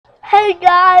Hey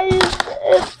guys,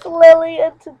 it's Lily,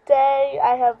 and today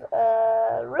I have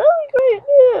really great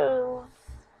news.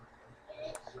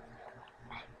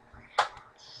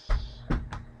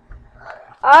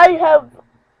 I have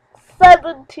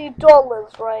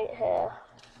 $70 right here.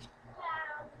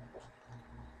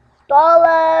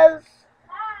 Dollars.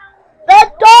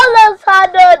 The dollars,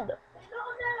 Hannon.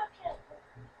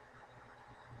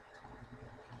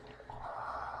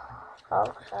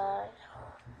 Okay.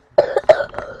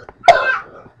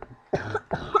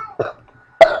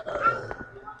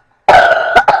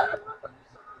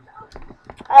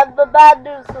 And the bad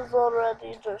news has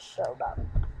already just shown up.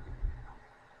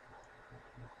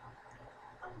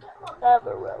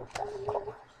 Never wrote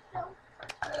that.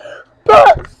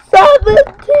 But 70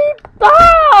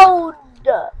 pounds!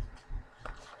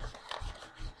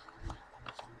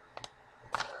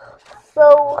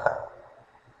 So,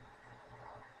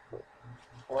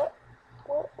 where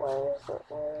is it?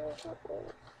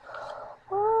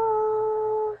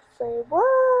 Say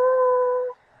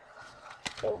what?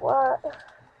 Say what?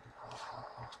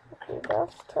 Okay,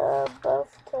 that's 10,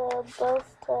 that's 10,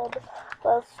 that's 10,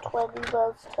 that's 20,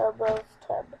 that's 10, that's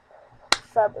 10,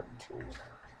 17.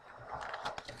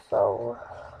 So,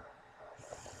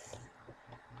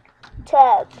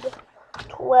 10,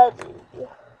 20,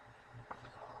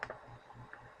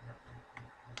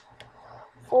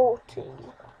 40,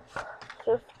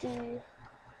 50,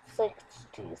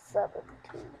 60,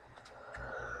 70.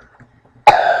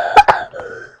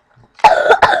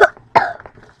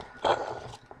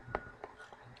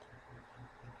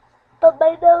 But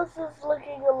my nose is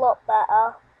looking a lot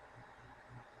better.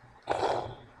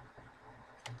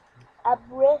 I'm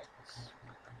rich.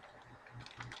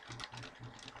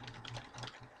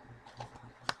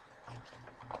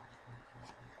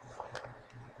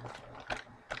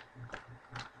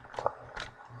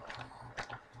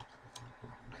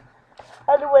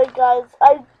 Anyway guys,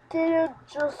 I didn't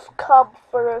just come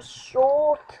for a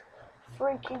short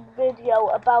freaking video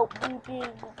about me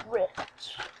being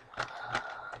rich.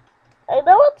 I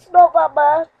know it's not that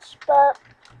much, but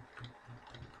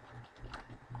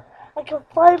I can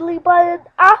finally buy an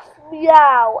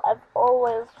Meow. I've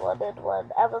always wanted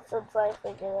one ever since I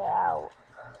figured it out.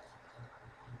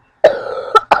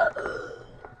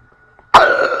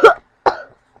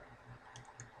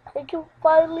 I can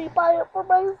finally buy it for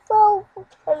myself.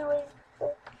 Anyway,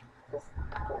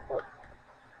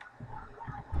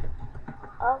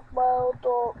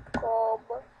 Afmail.com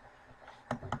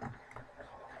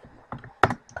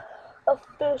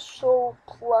official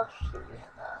plushie.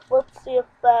 Let's see if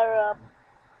they're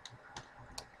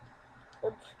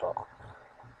in stock.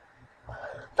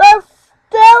 They're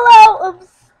still out of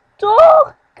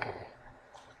stock.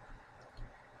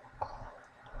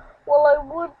 Well, I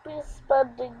would be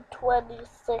spending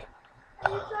 26.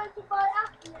 Are you trying to buy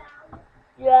Apple now?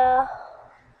 Yeah.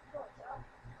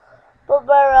 But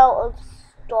they're out of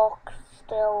stock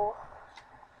still.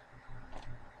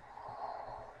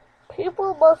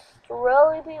 People must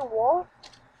really be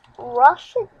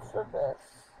rushing for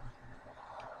this.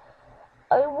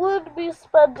 I would be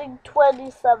spending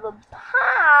 27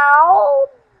 pounds.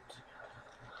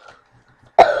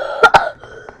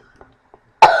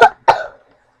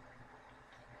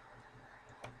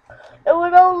 It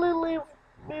would only leave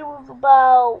me with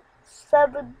about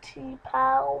 70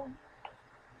 pounds.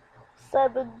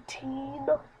 17.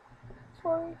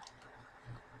 Sorry.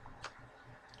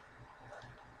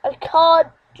 I can't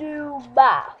do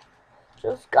math.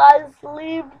 Just guys,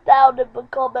 leave down in the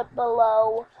comment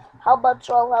below how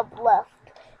much I'll have left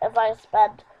if I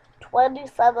spend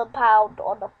 27 pounds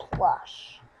on a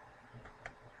plush.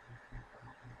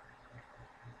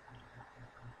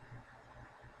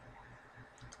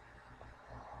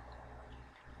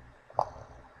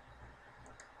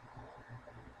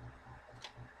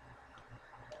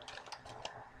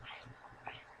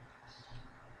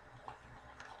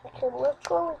 I can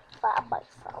literally fat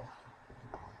myself.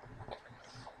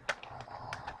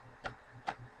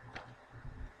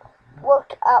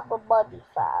 Look at the money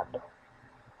fan.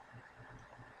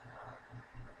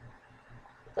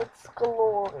 It's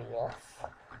glorious.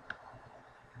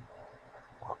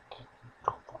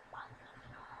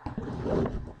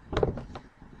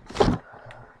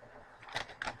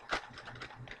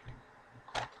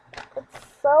 It's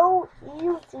so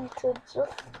easy to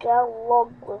just get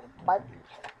along with money.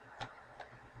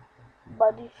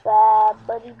 Money fan,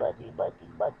 money, money, money,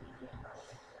 money.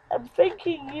 I'm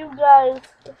thinking you guys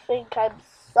think I'm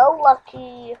so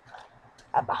lucky.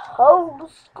 I'm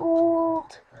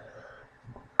homeschooled.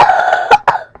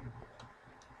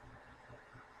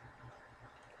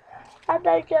 And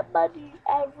I get money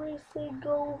every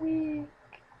single week.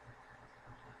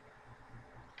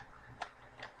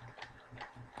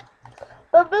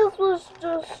 this was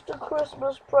just a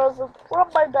Christmas present from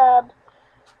my dad.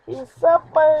 He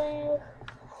sent my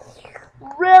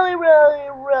really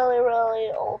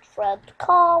old friend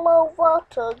Carl over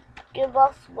to give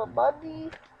us the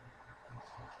money.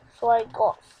 So I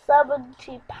got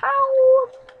 £70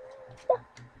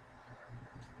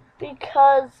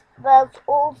 because there's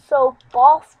also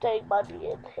birthday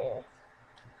money in here.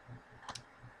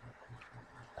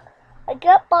 I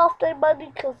get birthday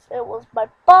money because it was my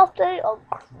birthday on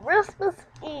Christmas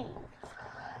Eve.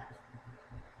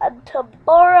 And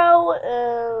tomorrow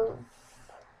is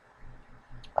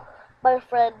my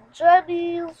friend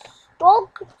Jenny's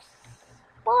dog's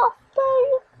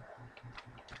birthday.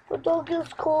 The dog is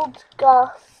called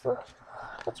Gus.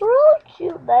 It's a really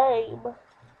cute name.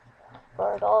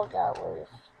 For a dog at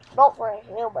least. Not for a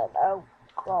human, oh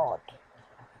god.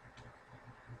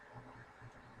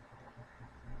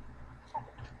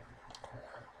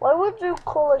 Why would you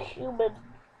call a human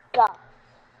Gus?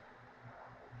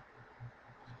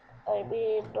 I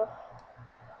mean,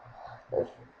 if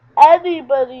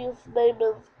anybody's name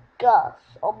is Gus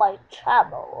on my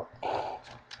channel,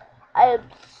 I am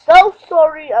so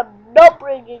sorry. I'm not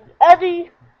bringing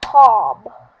any harm.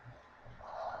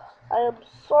 I am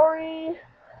sorry.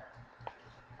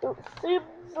 It seems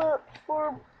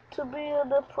to be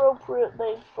an appropriate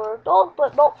name for a dog,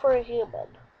 but not for a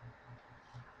human.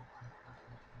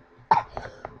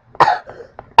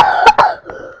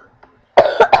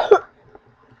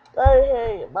 I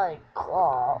hate my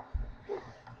cough.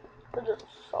 It is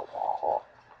so hot.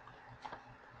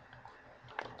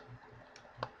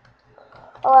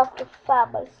 I'll have to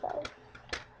fan myself.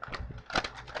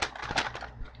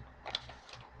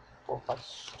 With my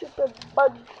stupid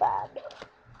money fan.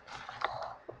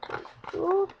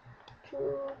 Okay,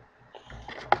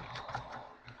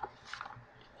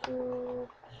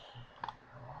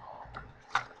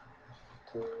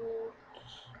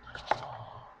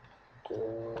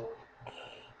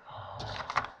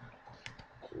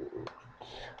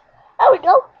 there we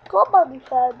go, got money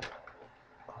fan.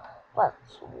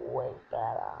 That's way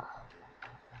better.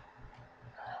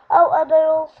 Oh, and I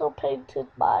also painted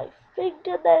my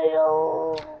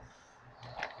fingernails.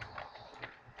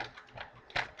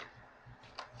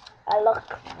 I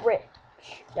look rich,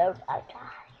 don't I,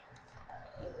 guys?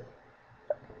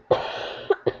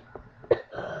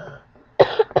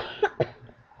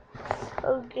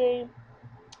 Okay,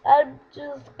 I'm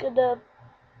just gonna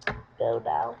go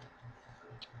now.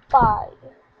 Bye.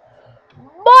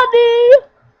 Money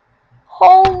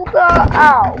holder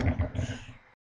out.